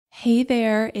Hey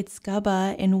there, it's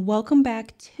Gubba, and welcome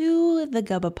back to the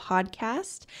Gubba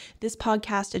podcast. This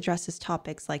podcast addresses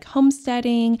topics like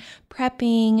homesteading,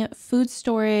 prepping, food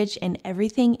storage, and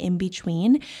everything in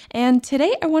between. And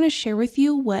today I want to share with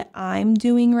you what I'm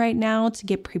doing right now to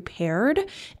get prepared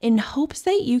in hopes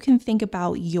that you can think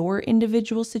about your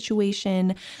individual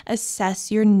situation,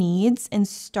 assess your needs, and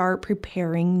start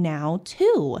preparing now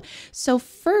too. So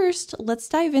first, let's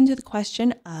dive into the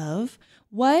question of,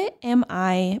 what am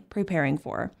I preparing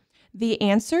for? The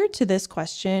answer to this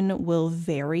question will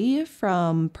vary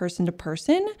from person to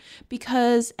person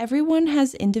because everyone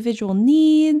has individual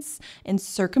needs and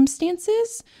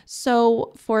circumstances.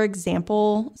 So, for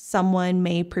example, someone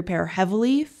may prepare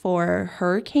heavily for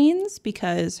hurricanes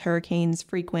because hurricanes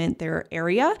frequent their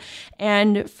area.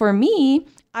 And for me,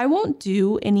 I won't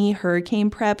do any hurricane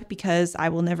prep because I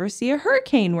will never see a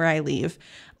hurricane where I live.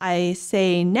 I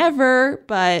say never,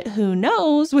 but who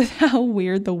knows with how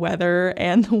weird the weather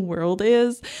and the world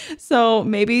is. So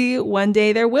maybe one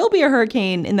day there will be a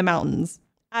hurricane in the mountains.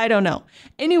 I don't know.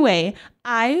 Anyway,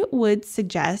 I would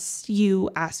suggest you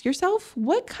ask yourself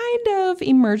what kind of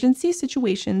emergency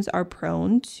situations are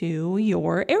prone to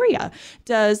your area.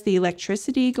 Does the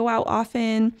electricity go out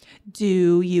often?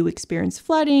 Do you experience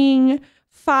flooding?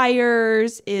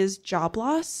 Fires? Is job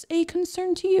loss a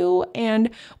concern to you?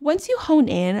 And once you hone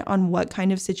in on what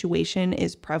kind of situation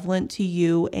is prevalent to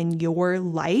you in your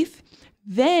life,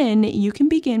 then you can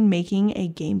begin making a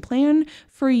game plan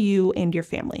for you and your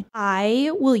family.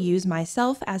 I will use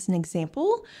myself as an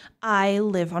example. I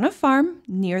live on a farm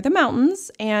near the mountains,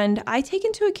 and I take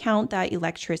into account that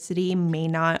electricity may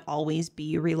not always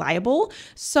be reliable.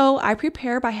 So I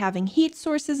prepare by having heat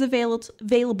sources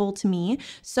available to me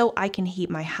so I can heat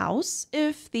my house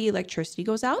if the electricity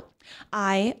goes out.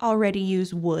 I already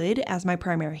use wood as my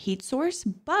primary heat source,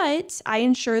 but I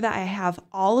ensure that I have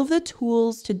all of the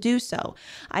tools to do so.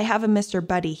 I have a Mr.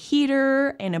 Buddy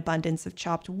heater, an abundance of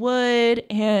chopped wood,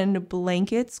 and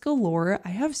blankets galore. I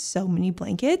have so many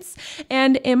blankets.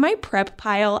 And in my prep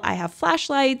pile, I have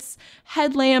flashlights,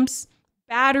 headlamps,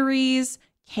 batteries,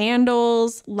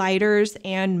 candles, lighters,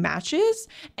 and matches.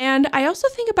 And I also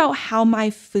think about how my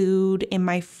food in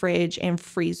my fridge and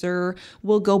freezer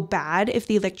will go bad if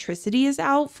the electricity is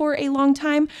out for a long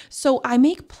time. So I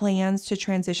make plans to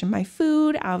transition my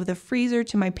food out of the freezer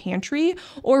to my pantry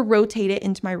or rotate it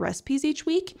into my recipes each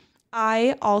week.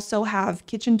 I also have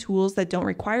kitchen tools that don't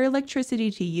require electricity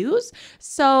to use.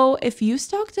 So if you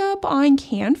stocked up on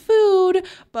canned food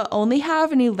but only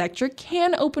have an electric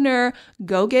can opener,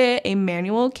 go get a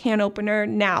manual can opener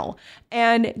now.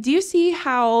 And do you see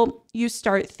how you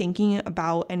start thinking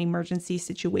about an emergency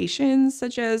situation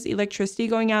such as electricity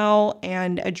going out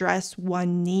and address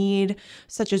one need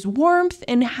such as warmth,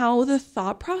 and how the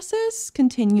thought process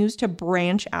continues to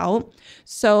branch out?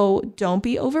 So don't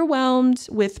be overwhelmed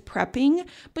with prepping,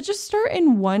 but just start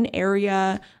in one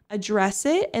area, address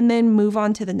it, and then move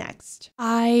on to the next.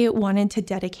 I wanted to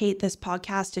dedicate this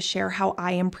podcast to share how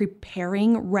I am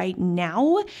preparing right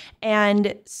now,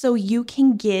 and so you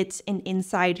can get an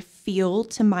inside feel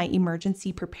to my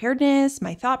emergency preparedness,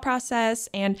 my thought process.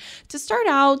 And to start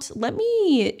out, let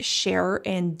me share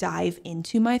and dive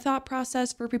into my thought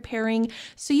process for preparing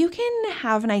so you can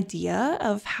have an idea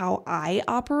of how I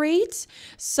operate.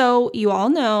 So you all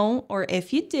know, or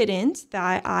if you didn't,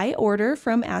 that I order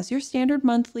from As Your Standard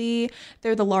Monthly.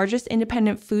 They're the largest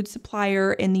independent food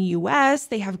supplier in the US.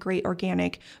 They have great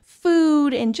organic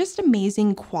food and just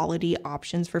amazing quality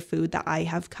options for food that I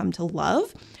have come to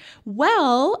love.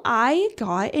 Well, I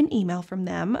got an email from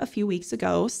them a few weeks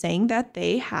ago saying that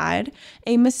they had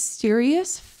a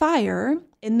mysterious fire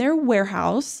in their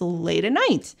warehouse late at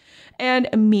night. And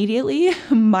immediately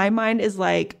my mind is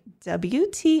like,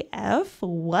 WTF?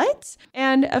 What?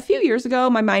 And a few years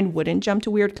ago, my mind wouldn't jump to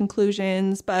weird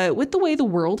conclusions, but with the way the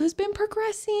world has been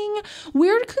progressing,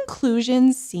 weird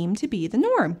conclusions seem to be the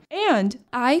norm. And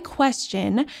I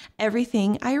question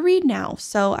everything I read now.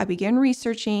 So I begin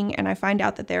researching, and I find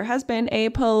out that there has been a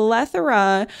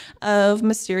plethora of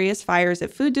mysterious fires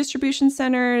at food distribution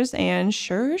centers. And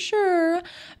sure,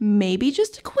 maybe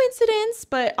just a coincidence,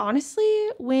 but honestly,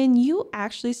 when you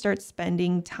actually start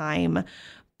spending time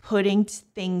putting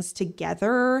things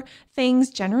together,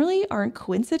 things generally aren't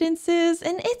coincidences.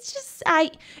 And it's just,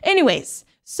 anyways,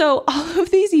 so all of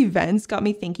these events got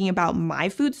me thinking about my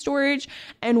food storage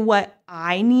and what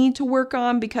I need to work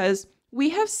on, because We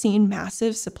have seen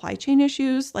massive supply chain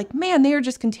issues. Like, man, they are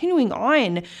just continuing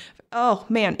on. Oh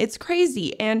man, it's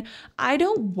crazy. And I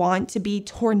don't want to be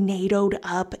tornadoed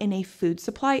up in a food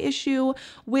supply issue,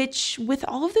 which with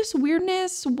all of this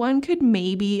weirdness, one could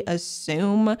maybe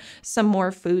assume some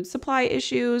more food supply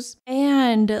issues.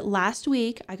 And last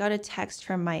week, I got a text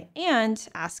from my aunt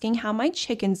asking how my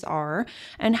chickens are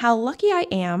and how lucky I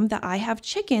am that I have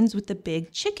chickens with the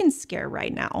big chicken scare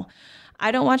right now. I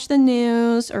don't watch the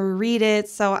news or read it,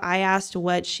 so I asked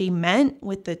what she meant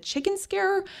with the chicken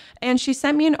scare, and she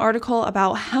sent me an article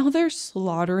about how they're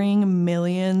slaughtering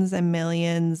millions and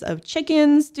millions of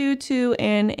chickens due to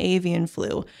an avian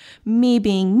flu. Me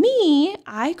being me,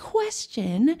 I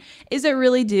question, is it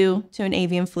really due to an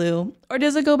avian flu, or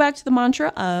does it go back to the mantra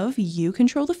of you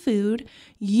control the food,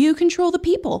 you control the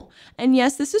people? And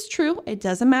yes, this is true. It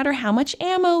doesn't matter how much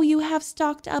ammo you have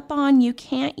stocked up on, you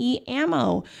can't eat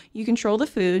ammo. You control the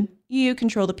food, you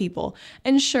control the people.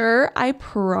 And sure, I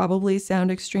probably sound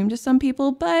extreme to some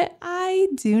people, but I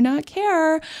do not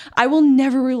care. I will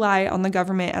never rely on the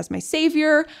government as my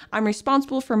savior. I'm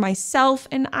responsible for myself,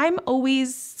 and I'm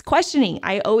always questioning.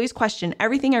 I always question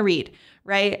everything I read,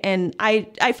 right? And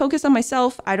I focus on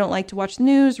myself. I don't like to watch the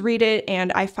news, read it,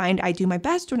 and I find I do my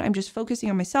best when I'm just focusing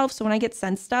on myself. So when I get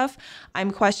sent stuff,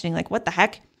 I'm questioning like, what the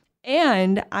heck?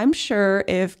 And I'm sure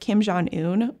if Kim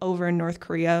Jong-un over in North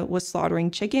Korea was slaughtering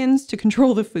chickens to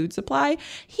control the food supply,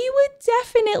 he would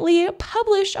definitely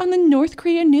publish on the North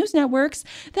Korean news networks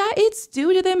that it's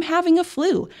due to them having a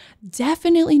flu.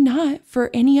 Definitely not for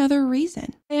any other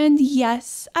reason. And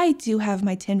yes, I do have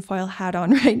my tinfoil hat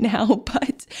on right now,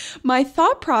 but my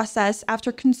thought process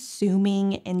after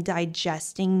consuming and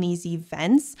digesting these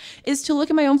events is to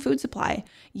look at my own food supply.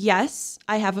 Yes,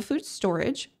 I have a food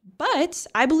storage, but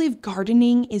I believe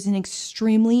gardening is an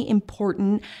extremely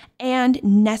important and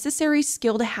necessary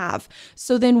skill to have.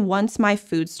 So then once my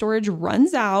food storage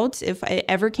runs out, if I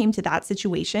ever came to that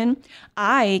situation,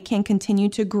 I can continue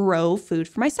to grow food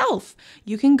for myself.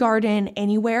 You can garden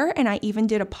anywhere, and I even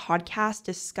did a podcast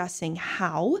discussing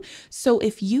how. So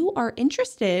if you are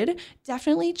interested,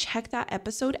 definitely check that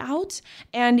episode out.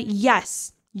 And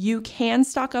yes, you can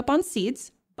stock up on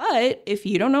seeds. But if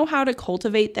you don't know how to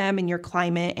cultivate them in your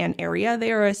climate and area,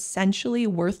 they are essentially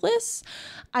worthless.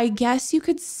 I guess you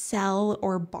could sell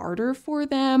or barter for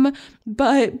them,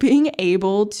 but being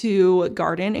able to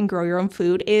garden and grow your own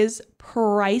food is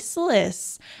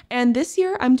priceless. And this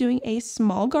year I'm doing a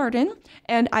small garden,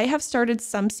 and I have started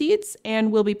some seeds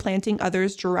and will be planting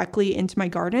others directly into my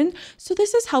garden. So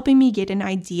this is helping me get an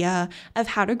idea of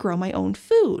how to grow my own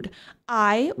food.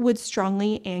 I would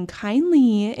strongly and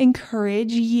kindly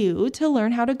encourage you to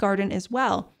learn how to garden as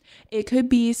well. It could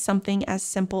be something as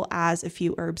simple as a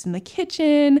few herbs in the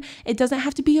kitchen. It doesn't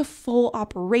have to be a full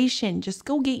operation. Just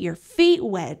go get your feet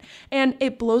wet. And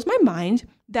it blows my mind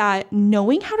that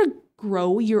knowing how to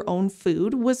grow your own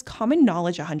food was common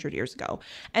knowledge 100 years ago.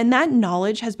 And that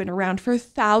knowledge has been around for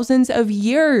thousands of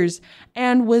years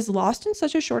and was lost in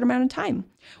such a short amount of time.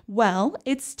 Well,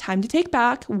 it's time to take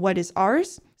back what is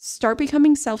ours, start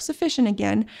becoming self-sufficient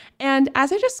again. And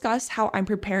as I discuss how I'm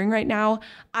preparing right now,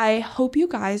 I hope you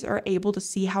guys are able to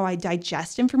see how I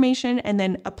digest information and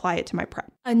then apply it to my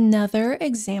prep. Another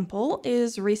example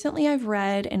is recently I've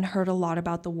read and heard a lot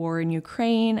about the war in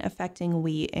Ukraine affecting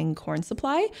wheat and corn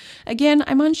supply. Again,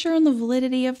 I'm unsure on the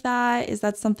validity of that. Is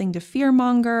that something to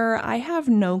fearmonger? I have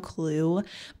no clue,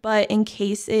 but in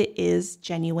case it is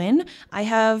genuine, I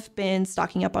have been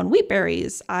stocking up on wheat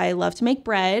berries. I love to make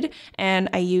bread, and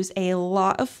I use a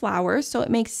lot of flour, so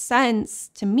it makes sense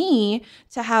to me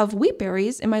to have wheat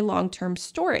berries in my long-term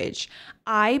storage.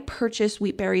 I purchase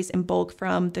wheat berries in bulk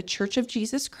from the Church of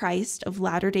Jesus Christ of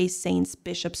Latter-day Saints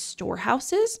Bishop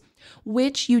Storehouses,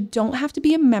 which you don't have to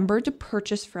be a member to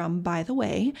purchase from, by the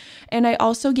way. And I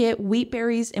also get wheat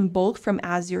berries in bulk from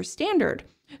As Your Standard.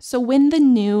 So when the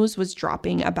news was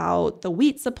dropping about the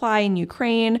wheat supply in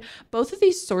Ukraine, both of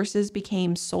these sources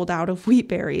became sold out of wheat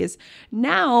berries.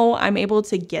 Now I'm able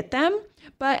to get them.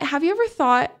 But have you ever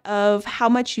thought of how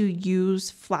much you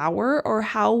use flour, or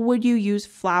how would you use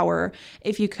flour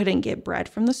if you couldn't get bread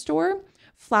from the store?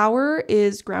 Flour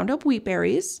is ground up wheat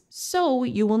berries, so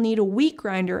you will need a wheat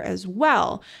grinder as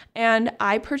well. And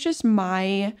I purchased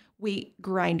my wheat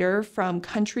grinder from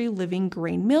Country Living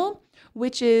Grain Mill,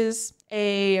 which is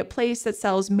a place that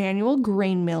sells manual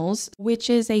grain mills, which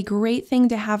is a great thing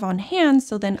to have on hand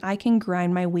so then I can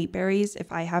grind my wheat berries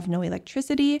if I have no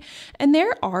electricity. And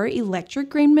there are electric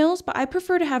grain mills, but I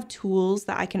prefer to have tools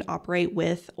that I can operate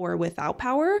with or without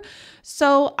power.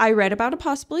 So I read about a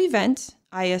possible event.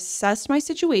 I assessed my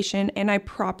situation, and I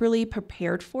properly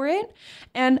prepared for it.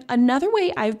 And another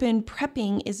way I've been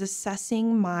prepping is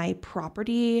assessing my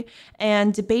property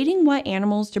and debating what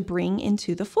animals to bring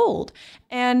into the fold.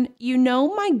 And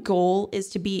my goal is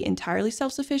to be entirely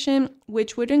self-sufficient,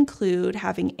 which would include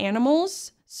having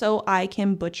animals so I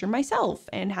can butcher myself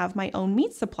and have my own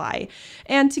meat supply.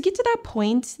 And to get to that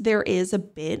point, there is a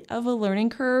bit of a learning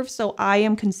curve. So I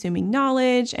am consuming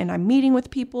knowledge and I'm meeting with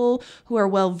people who are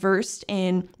well versed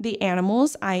in the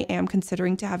animals I am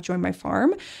considering to have join my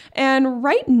farm. And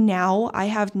right now I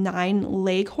have 9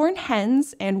 leghorn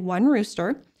hens and 1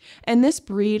 rooster. And this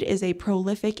breed is a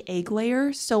prolific egg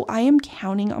layer, so I am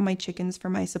counting on my chickens for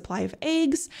my supply of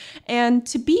eggs. And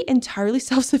to be entirely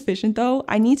self-sufficient though,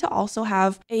 I need to also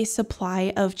have a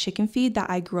supply of chicken feed that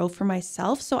I grow for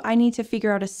myself. So I need to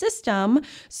figure out a system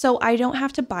so I don't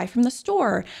have to buy from the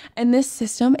store. And this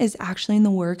system is actually in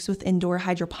the works with indoor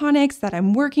hydroponics that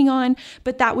I'm working on,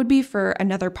 but that would be for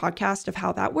another podcast of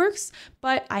how that works.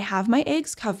 But I have my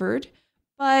eggs covered,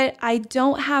 but I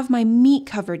don't have my meat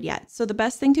covered yet. So the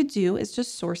best thing to do is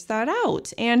just source that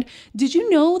out. And did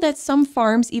you know that some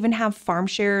farms even have farm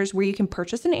shares where you can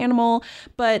purchase an animal,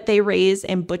 but they raise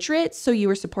and butcher it? So you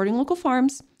are supporting local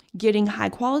farms, getting high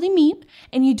quality meat,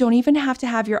 and you don't even have to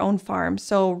have your own farm.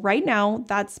 So right now,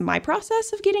 that's my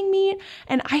process of getting meat.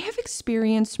 And I have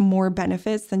experienced more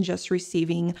benefits than just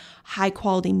receiving high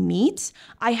quality meat.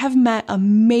 I have met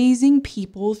amazing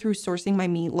people through sourcing my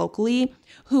meat locally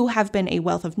who have been a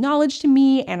wealth of knowledge to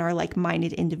me and are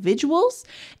like-minded individuals.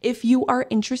 If you are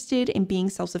interested in being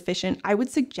self-sufficient, I would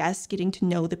suggest getting to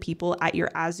know the people at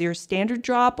your Azure standard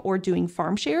drop or doing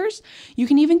farm shares. You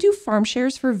can even do farm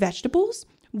shares for vegetables,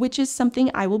 which is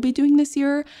something I will be doing this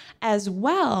year as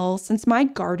well. Since my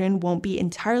garden won't be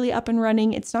entirely up and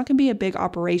running, it's not going to be a big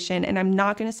operation, and I'm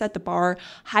not going to set the bar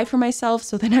high for myself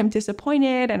so then I'm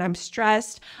disappointed and I'm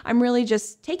stressed. I'm really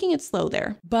just taking it slow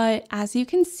there. But as you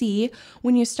can see,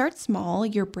 when you start small,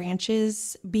 your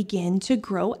branches begin to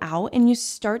grow out and you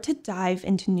start to dive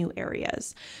into new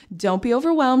areas. Don't be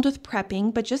overwhelmed with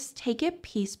prepping, but just take it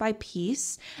piece by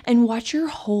piece and watch your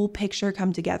whole picture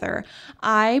come together.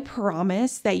 I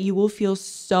promise that you will feel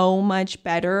so much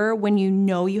better when you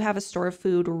know you have a store of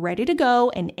food ready to go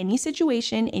in any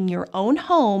situation in your own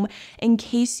home in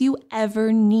case you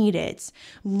ever need it.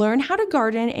 Learn how to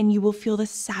garden and you will feel the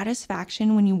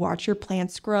satisfaction when you watch your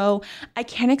plants grow. I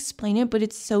can't explain it, but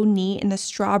it's so neat. And the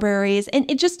strawberries, and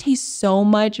it just tastes so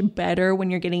much better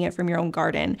when you're getting it from your own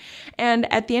garden.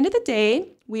 And at the end of the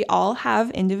day, we all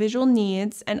have individual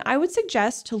needs, and I would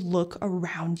suggest to look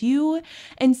around you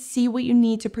and see what you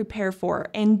need to prepare for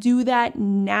and do that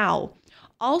now.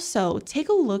 Also, take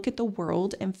a look at the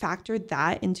world and factor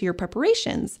that into your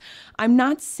preparations. I'm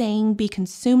not saying be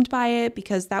consumed by it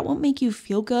because that won't make you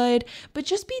feel good, but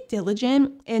just be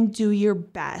diligent and do your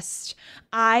best.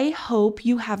 I hope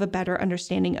you have a better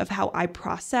understanding of how I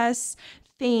process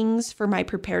things for my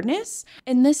preparedness.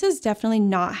 And this is definitely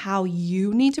not how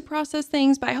you need to process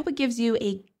things, but I hope it gives you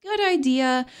a good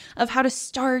idea of how to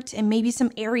start and maybe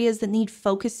some areas that need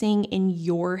focusing in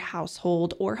your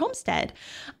household or homestead.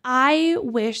 I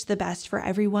wish the best for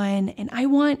everyone, and I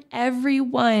want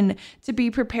everyone to be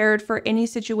prepared for any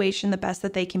situation the best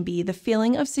that they can be. The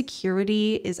feeling of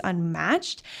security is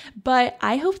unmatched, but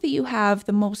I hope that you have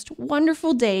the most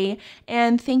wonderful day,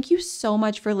 and thank you so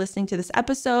much for listening to this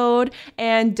episode,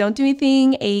 and don't do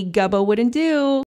anything a Gubba wouldn't do.